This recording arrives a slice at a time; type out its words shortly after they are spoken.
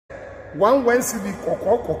one city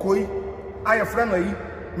kokoi aye friend yi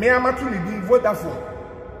me amatu ni bi Vodafone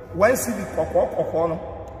one city kokoko no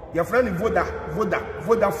your friend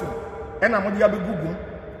Vodafone ena mo dia begugum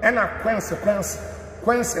ena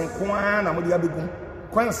Quense nkoa na mo dia begum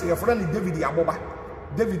Quense your friend David Aboba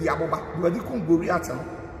do adi kun Goriat no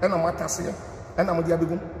ena matase ena mo dia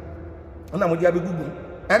begum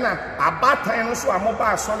ena abatan no so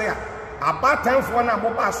amoba asole a abatan fo na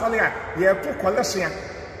amoba asole a ye to collection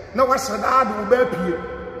na wasada do ba pie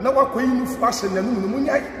na wakoyi nufu ase nanu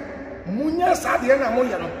munyai sade na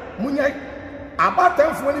moye no munyai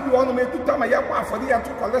abatan fo ni bi wono me tuta ma ye kwa afode ya to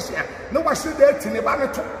collection na wasada atini ba ne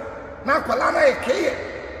to na akola na ekeye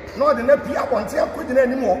na ode na pie abonte akodina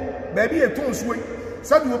anim ho ba bi eto nsuo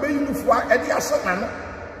sade obeyi nufu a ede ase nano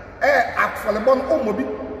akfolebon omobi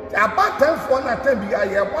abatan fo na tambi ya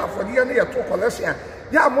ye kwa afode ya na ye to collection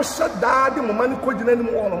ya mo sada de mo mani kodina anim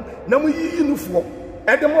ho no na mo yi nufu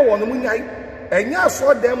ede mo wono munyai enya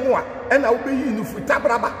so dem a ena wo be yi nufu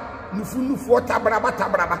tabraba nufu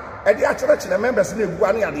tabraba ede a kire members na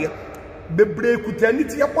egua na ade bebre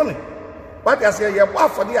kutaniti ye pone what as ye bo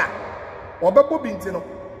afode a obebo binti no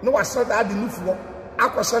no wa so da de nufu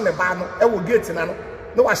akose ne ba no e wo gate na no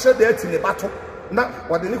no wa so da ati ne bato na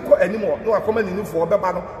wode ne ko animo no wa koma ne nufu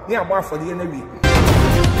obeba no ne abo afode ye na wi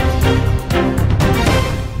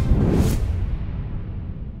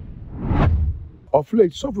of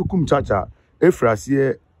late Sofukum Chacha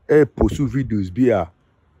efrasie postu videos bi a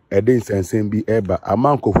ensensem bi eba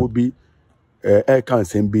amankofo bi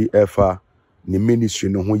kansem bi efa ni ministry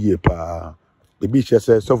no ho ye pa ebi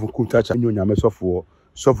chese Sofukum Chacha nyonyame sofo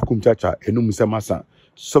Sofukum Chacha enum semasa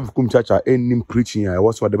Sofukum Chacha enim preaching a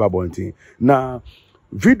was for the abontin na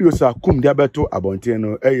videos a kum dia beto abontin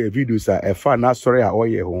no videos a efa na sori a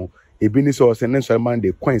oye ho ebi ni so sense man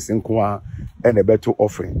de coins nko a na beto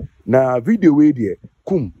offering na video we de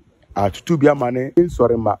kum atutu bia mane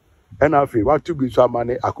insori ma na afi watu bi so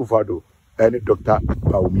mane akufado ene Dr.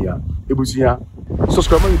 Paumia ebusia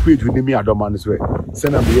subscribe my page with me Addo man so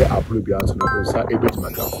send am here upload bia so no sa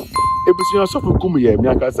ebetimaka ebusia Sofukum ye mi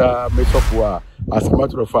akasa me sofo a as a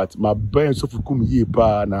matter of fact my ben Sofukum ye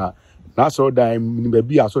pa na so dan ni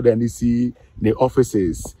be so dan see the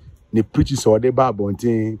offices the preachers or the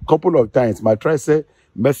babontin couple of times my try say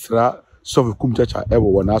mesra Sofukum Chacha ever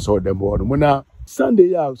one so dem no na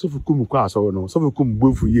Sunday ya Sofukum kwa so no Sofukum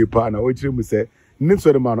bofu ye pa na o kire mu se nim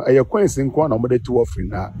so de ma no eye kwansin kwa na mo de to offering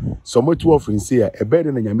na so mo to offering say e be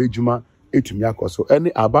de na nyame adwuma etumi akoso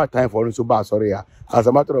any about time for no so ba sorry ya as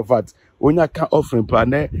a matter of fact onya ka offering pa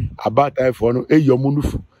na about time for no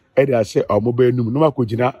eyomunufu e de ase omoba enum no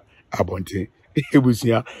makogina abontin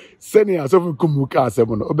ebusia seni Sofukum ka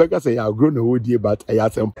asem no obeka say ya grow no hodie but ya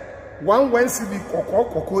asem one city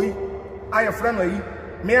kokoi aye friend yi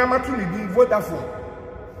me amatu ni bi Vodafone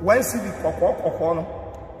one city kokoko no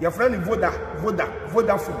your friend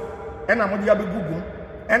Vodafone ena mo dia begugum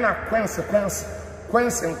ena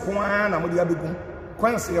Quense nkoa na mo dia begum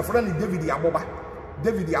Quense your friend David Aboba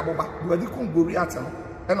do adi kun Goriat no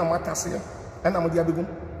ena matase ena mo dia begum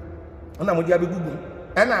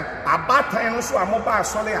ena abatan no so amoba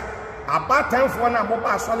asole a abatan fo na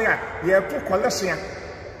amoba asole a ye to collection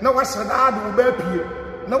na wasada do ba pie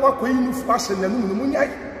na wakoyi nufu ase nanu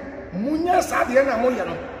munyai sade na moye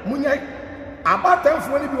no munyai abatan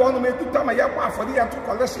fo ni bi wono me tuta ma ye kwa afode ya to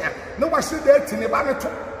collection na wasada atini ba ne to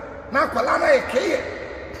na akola na ekeye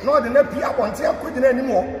na ode na pia bonte akodina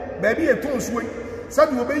anim ho ba bi eto nsuo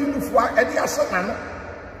sade obeyi nufu a ede ase nano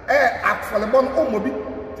akfolebon omobi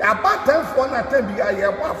abatan fo na tambi ya ye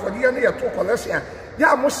kwa afode ya na ye to collection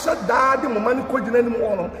ya mo sada de mo mani kodina anim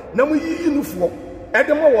ho no na mo yi nufu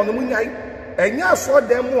ede mo wono munyai enya so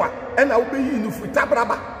dem a ena wo beyi nufu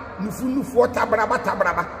tabraba nufu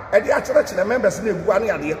tabraba ede a kire members na egua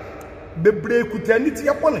na ade bebre kutaniti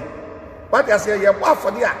ye pone what as ye bo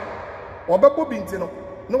afode a obebo binti no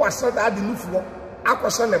no wahye da ade nufu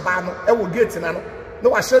akose ne ba no e wo gate na no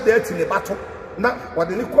wahye da ati ne bato na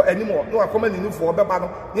wode ne ko animo no akoma ne nufu obeba no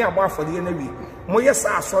ne abo afode ye na wi mo ye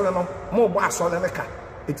sa asole no mo bo asole ne ka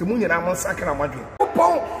eti mu nyina mo sakra madwe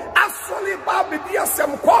pon asole ba be bi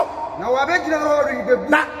asem ko na wa be gina hori be bu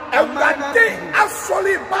na ewade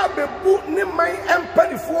asole ba be bu ni man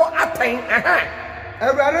empanifo atan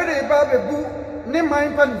ewade de ba be bu ni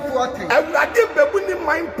man empanifo atan ewade be bu ni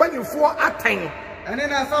man empanifo atan ene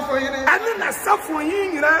na safo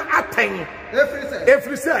yin nyina atan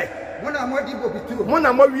efri say mona modi bobitu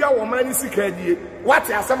mona mawia wo man ni sikadie what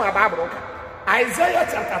asem ababro ka Isaiah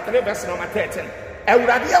chapter 3 verse number 13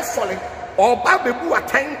 ewade asole oba be bu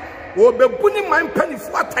atan obebu ni man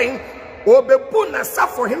panifo atan obebu na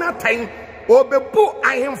safo hina atan obebu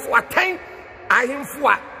ahemfo atan ahemfo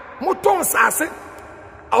a moton sase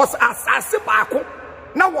os asase baako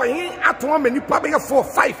na wohin ato amani pa be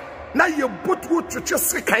 4-5 na ye botu twetwe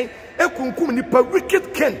sekan ekunkum nipa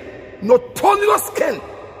wicked king notorious king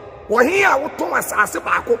wohin a woton asase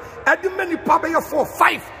baako ade mani pa be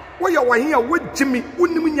 4-5 wo ye wohin a wogimi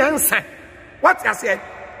unim nyansa what I said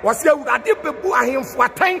was ye urade bebu ahemfo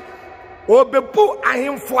atan obebu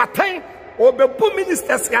ahemfo atan obebu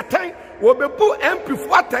ministers atan obebu MP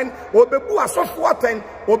for atan obebu asofo atan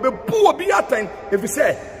obebu obi atan if you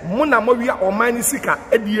say muna mawia omani sika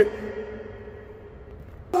edie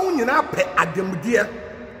nyina pe adamudie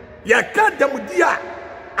ya ka adamudie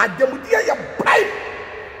ya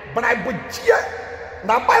Bible jie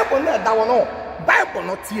na Bible na da wono Bible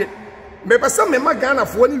no tie me pese me magana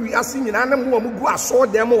fo ni wi ase nyina na mo gu aso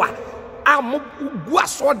dem wa gu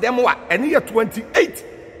aso dem wa ene ye 28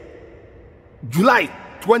 July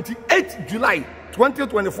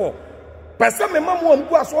 2024 pese me ma mo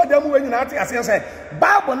gu aso dem wa nyina ate ase se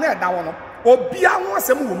Bible na da wono obia ho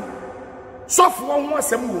asem wom sofo ho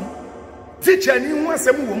asem wom teacher ni ho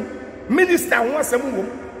asem wom minister ho asem wom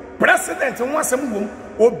president ho asem wom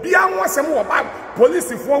obia ho asem wo Bible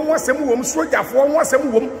police fo ho asem wom soldier fo ho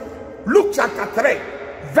asem wom Luke chapter 3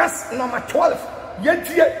 verse number 12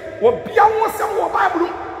 yentie obia ho asem wo Bible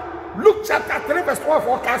Luke chapter 3 verse 12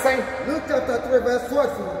 or can say Luke chapter 3 verse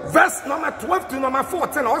 12 verse number 12 to number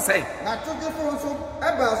 14 or say na tojefo nso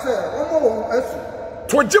eba say omo asu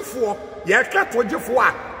tojefo ye ka tojefo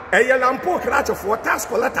a eyelampo krachefo tax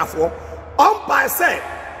collector fo on by say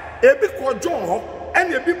ebi ko John ho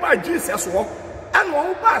and ebi ba Jesus ho and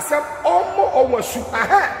won ba say omo owasu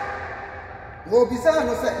aha obisa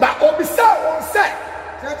no say ba obisa won say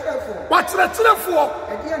what trefo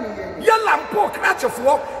yelampo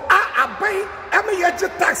krachefo abai eme ye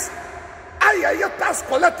tax aye tax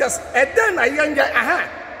collectors and then ayenye aha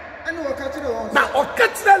anu okatire won na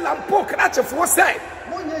okatire lampo krachefo say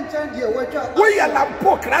monye nchangie watwa we ya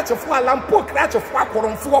lampo krachefo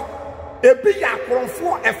akoronfo ebi ya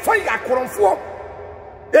akoronfo efa ya akoronfo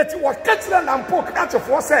eti okatire lampo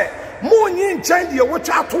krachefo say monye nchangie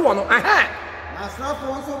watwa ato wono aha asrafo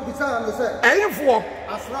nso bisa no say eyifo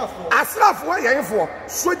asrafo eyifo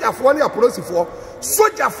sojafoɔ ne apolisifoɔ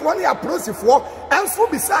sojafoɔ ne apolisifoɔ enso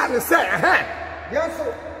bisa ne say aha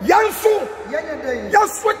yanso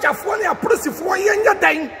sojafoɔ ne apolisifoɔ yenya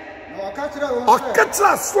dan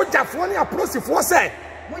okatira sojafoɔ ne apolisifoɔ say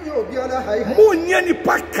munye obi ala hai munye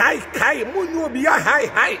nipa kai munye obi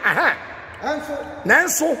hai aha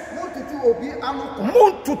nanso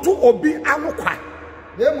muntutu obi anokwa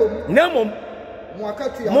nemom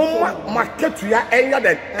mwakatua enya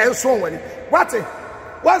den enso wani what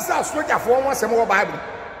once a soldier for one sem wo Bible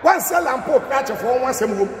once a lampo krach for one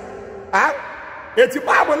sem wo eti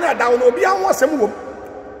Bible na da no obi an one sem wo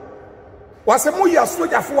wasem ya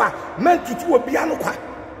soldier for a man tutu obi anokwa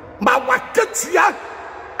ma wakatua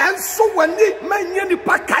enso wani manye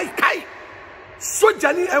nipa kai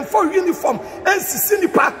soldier ni enfo uniform ensisi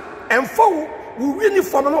nipa enfo wo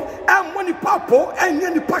uniform no ammo nipa po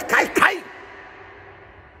enye nipa kai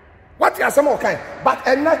what you are some kind but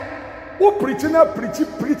ena who preaching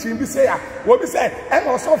be say we be say and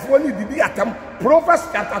also for ni didi atam Proverbs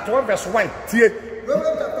chapter 12 verse 1 tie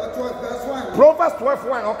Proverbs chapter 12 verse 1 Proverbs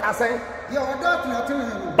 12:1 o ka say ya odo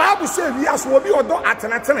atenatene Bible say we as we be odo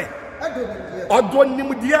atenatene odo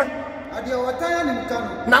nimdie ade watan nimka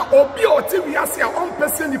no na obi o ti we as ya on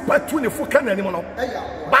person ni patu ni fuka na nim no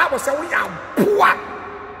Bible say we ya boa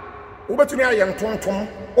wo betumi aye ntontom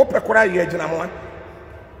o pekora ye agina mo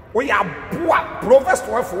we are boa Proverbs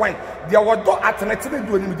 12:1 the odo atenatene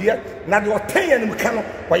do nimdie na the otan nimka no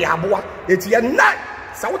we ya boa eti ye na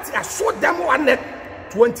sa wo ti aso dem one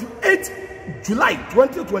 28 July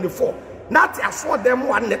 2024 not aso dem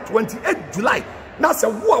one 28 July na se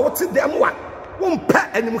wo a wo ti dem wa wo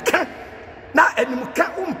mpa animka na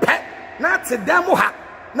animka wo mpa na ti dem ha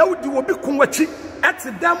na wo di obi kunwachi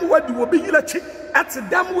ati dem wo di obi yilachi ati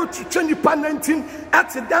dem wo twetwe nipa 19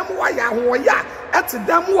 ati dem wa ya ho ya ati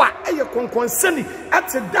dem wa eye konkonseni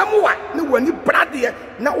ati dem wa ne wani brade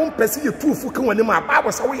na wo mpese ye tufu kan wani ma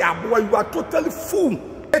Bible say wo ya aboa you are totally fool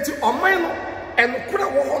eti oman no enokura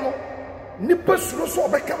wo ho no nipa suro so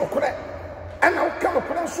obeka nokura ana wo ka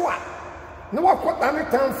nokura so a ne wakota ne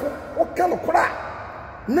tanfo wo ka nokura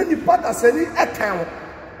na nipa da sani etan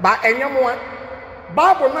ba enyamoa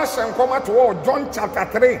Bible na shenkoma to John chapter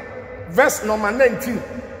 3 verse number 19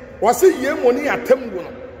 wase ye moni atam wo no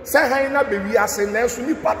se han na bewi ase na so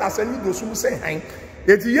nipa da sani dosum se han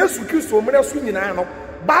eti Yesu Kristo mre so nyina no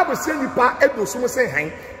Bible se nipa edosum se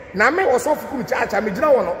han na me osofukum chacha me gina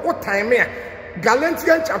wo no wo tan me a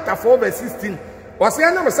Galatians chapter 4 verse 16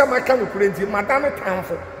 wase na me se maka no kurenti madame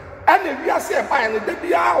tanfo and the wiase e ba no da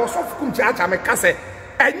bia osofukum chiacha me kase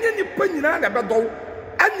enye nipa nyina na be do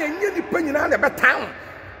and enye nipa nyina na be tan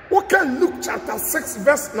we can Luke chapter 6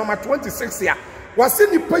 verse number 26 here was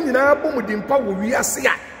in nipa nyina bom dimpa wo wiase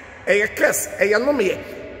a eye curse eye nomye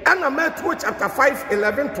and Matthew chapter 5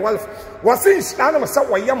 11 12 was in shana say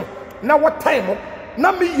woyam na what time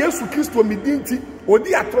na me Yesu Kristo me dinti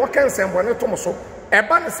odi atro kan sembone to mo so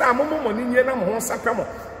eba ne sa amommo ni nye na mo ho sapemo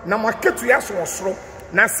na maketu ya so osoro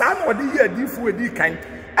na sa na odi ye adifu edi kan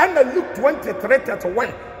and Luke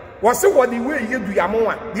 23:31 was what the way yedu yamo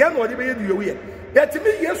a de na odi be yedu yewe yet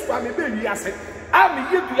me Yesu am be wi ase am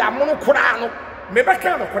yedu yamo no kora no me be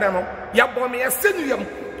kan no kora no ya bo me esenu yam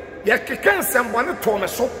ya kekan sembone to me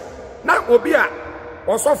so na obi a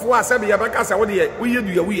osofo asabe ya be ka sa wo de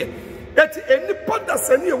yedu yewe yet any pod that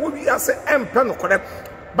send you will be as a no correct.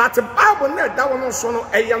 But the Bible net that one so no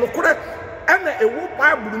a yano correct and a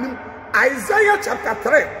Bible Isaiah chapter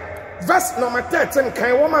 3 verse number 13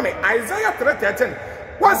 can woman Isaiah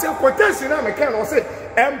 3:13 once a quotation I can or say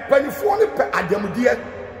and penifoni per Adamudia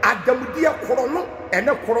Corono and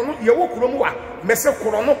a Corono Yawokromoa Messe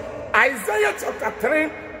Corono Isaiah chapter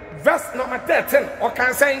 3 verse number 13 or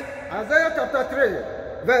can say Isaiah chapter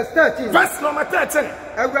 3 verse 13 verse number 13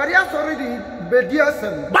 Everybody has already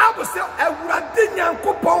bediasem. Bible says Everybody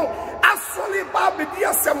Yankopon asoli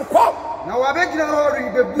babediasem ko. Now abegina hori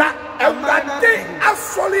bebu. Na Everybody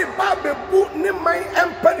asoli babebu ni man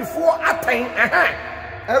empanifo aten.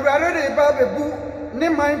 Everybody babebu ni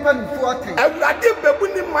man empanifo aten. Everybody bebu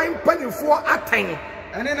ni man empanifo aten.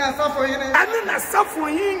 Ene na safo yin. Ene na safo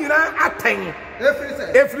yin nyina aten.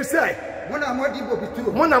 Every say. Mona modi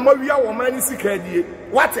bobitu. Mona mawia wo mani sikadie.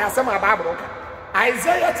 What asema Bible ka?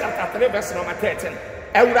 Isaiah chapter 3 verse number 13.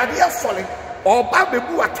 Everybody asoli oba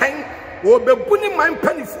bebu aten. Obebu ni man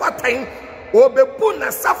empanifo aten. Obebu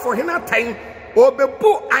na safo hin aten.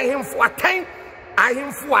 Obebu ahemfo aten.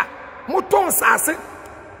 Ahemfo a moton sase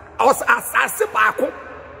os asase baako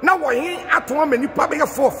na wohin ato amanipa be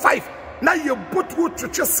 4-5 na ye botu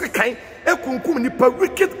twetwe sekan ekunkum nipa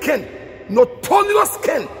wicked king notorious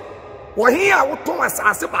king wohin a woton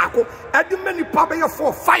asase baako ade manipa be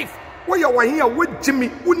 4-5 wo ye wohin a wojimi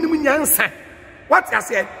unim nyansa what I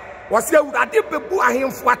said was Awurade bebu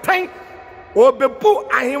ahemfo aten obebu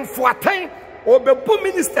ahemfo aten obebu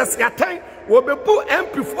ministers aten obebu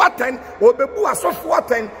MP for aten obebu asofo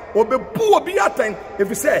aten obebu obi aten if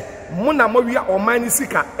you say muna mawia omani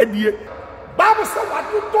sika edie Bible say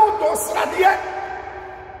what do srade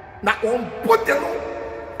na on podelo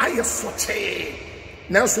aye soche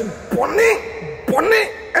na so bone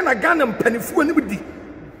ena Ghana mpanifu ani bidi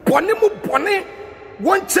bone mu bone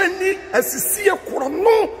wonchani asisie koro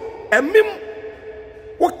no emim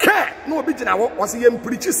woka na obi gina wo wose ye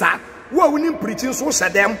mprichi sa wo awuni mprichi so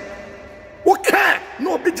hyedem woka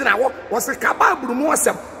no obi gina wo wose ka Bible mu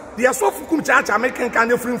asem de asofukum chaacha meken kan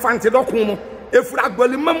efri infante dokun mu efri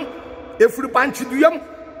agbalimam efri panchiduyam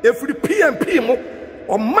efri PMP mu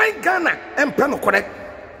o my Ghana empe no correct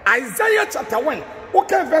Isaiah chapter 1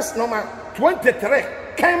 okay verse number 23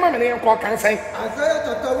 kan ma mene enko kan say Isaiah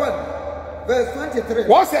chapter 1 verse 23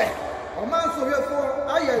 what say o man so hefo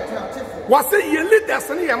aye tuatefo what say ye leaders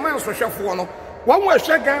ne ye man so hwefo no won wa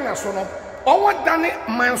hwe Ghana so no o dane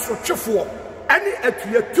man so twefo ani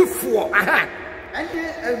atuatufo aha ani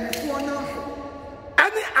awifo no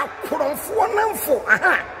ani akoronfo namfo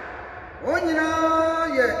aha onyina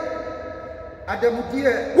ye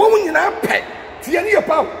adamudie won nyina pe tie ne ye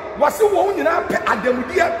pa wase won nyina pe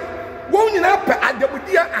adamudie won nyina pe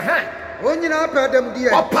adamudie aha onyina pe adamudie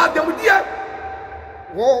o pa adamudie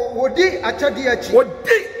wodi achadi achi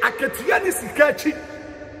wodi akatua ni sika achi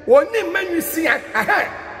woni manwisia aha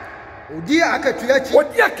wodi akatua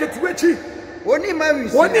achi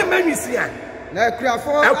woni manwisia na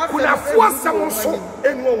akunafo asam so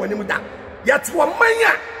enu woni mu da yet wo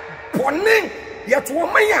manya bone yet wo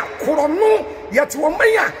manya korono yet wo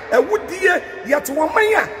manya awudie yet wo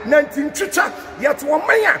manya nantintwitwa yet wo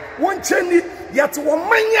manya woncheni yet wo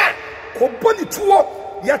manya koboni tuo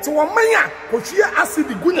yet wo manya kohwie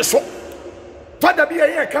asidi gune so toda bia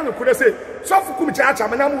ye kan ko se sofukum chaacha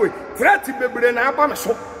manam we trati bebre na aba me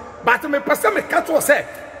so but me pese me kato se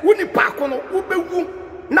woni paako no ubewu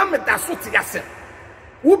na medaso tiase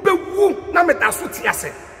ubewu na medaso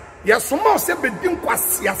tiase yesoma se bedin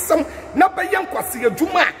kwase asem na beyen kwase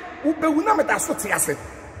adwuma ubewu na medaso tiase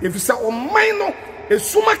efisa o man no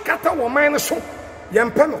esuma kata wo man no so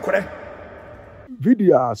yempe no kore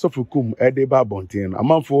video sofukum edeba bonten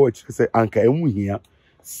amanfo say anka emu hia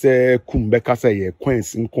se kum beka say ye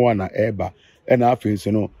queens nko na eba na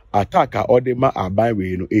afenso no attack a odema aban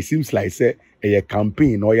we no it seems like say a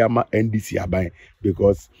campaign or yama NDC aban,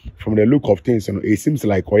 because from the look of things, you know, it seems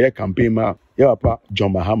like a campaign ma papa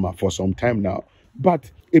John Mahama for some time now.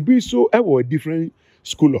 But it be so a different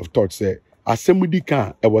school of thought say assembly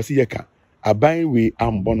can was yeka aban we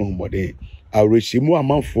am bono humode a regimu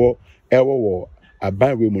amanfo ewo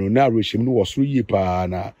aban we mu na regimu no was yi pa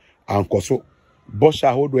na ankoso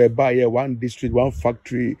Bosha hold we buy one district, one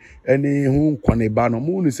factory, any who kwaneba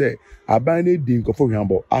moon say abandon din kofo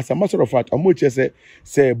hwambo. As a matter of fact, omoche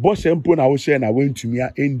say Bosha mpo na wo share na went to me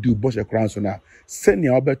and do Bosha crown na send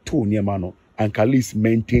ya obe to niema no and Kalis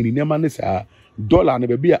maintain niema ne sa dollar na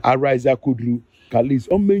be a rise akudru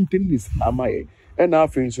Kalis on maintain this amaye. And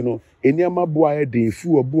after so no eniema boa den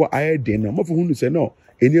fu obo aye den no mofo hunu say no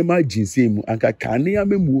eniema jinse mu anka kanea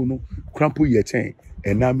memu no crampo ye chen.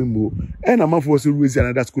 And now and I'm also raising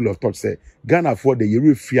another school of thought say Ghana for the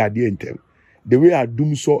year fear the intem. The way I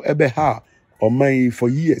doom so ebe ha on my for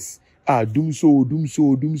years. Doom so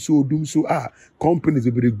companies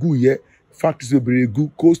will be good yeah, factories will be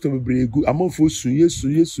good, coast will be good. I'm for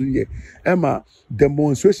suye. Emma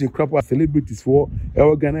demonstration crap celebrities for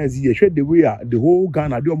organize here. Share the way the whole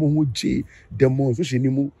Ghana do mo demonstration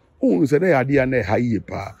nimu. Oh, say na idea na high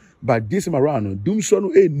pa. But this time around, doom so no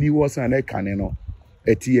ni was an no.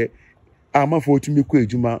 Etie ama for to me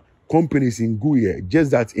ejuma companies in Guye just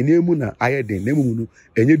that enemu na ayeden nemu no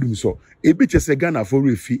enye dum so ebi chese Ghana for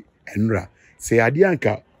refi enra say ade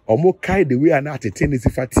anka omo kai the way na atete ne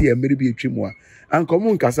sifati e mere bi etwemu a anka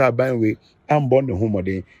omo nkasa aban we ambo ne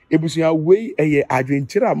homoden ebusia we eye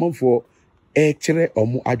adwenkyere amanfo e kire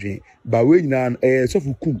omo adwen ba we nyina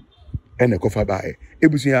sofu kum ene kofa bae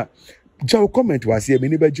ebusia Jaw comment was here,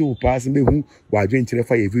 many bedroom pass me who were doing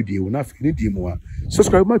a video, not any more.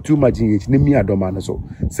 Subscribe my to my GH, name me Addo man so.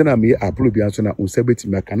 Send me a Plubiansona on Sabbath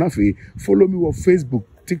Macanafe. Follow me on Facebook,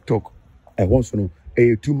 TikTok. I want to know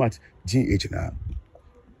a too much GH now.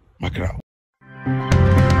 Macra.